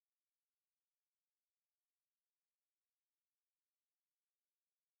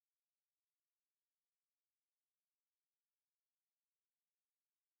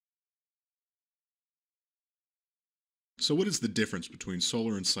So what is the difference between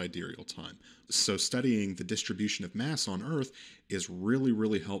solar and sidereal time? So studying the distribution of mass on Earth is really,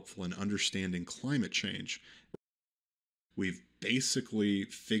 really helpful in understanding climate change. We've basically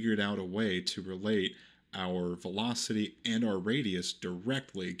figured out a way to relate our velocity and our radius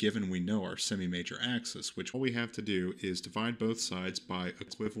directly given we know our semi-major axis, which all we have to do is divide both sides by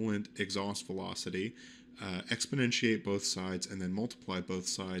equivalent exhaust velocity, exponentiate both sides, and then multiply both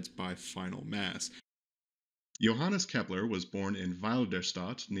sides by final mass. Johannes Kepler was born in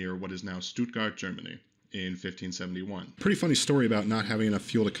Wilderstadt near what is now Stuttgart, Germany, in 1571. Pretty funny story about not having enough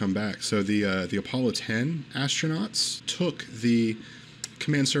fuel to come back. So the Apollo 10 astronauts took the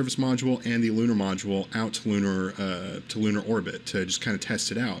command service module and the lunar module out to lunar orbit to just kind of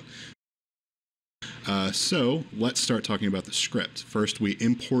test it out. So let's start talking about the script. First, we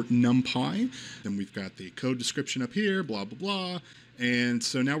import NumPy. Then we've got the code description up here, blah, blah, blah. And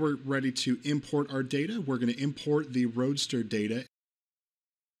so now we're ready to import our data. We're going to import the Roadster data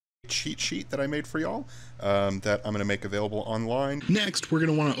cheat sheet that I made for y'all that I'm going to make available online. Next, we're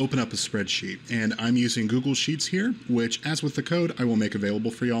going to want to open up a spreadsheet. And I'm using Google Sheets here, which, as with the code, I will make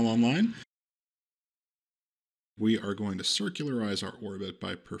available for y'all online. We are going to circularize our orbit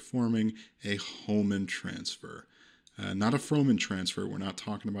by performing a Hohmann transfer. Not a Frohman transfer. We're not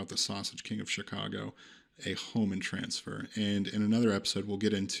talking about the Sausage King of Chicago. A Hohmann transfer. And in another episode, we'll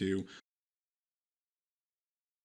get into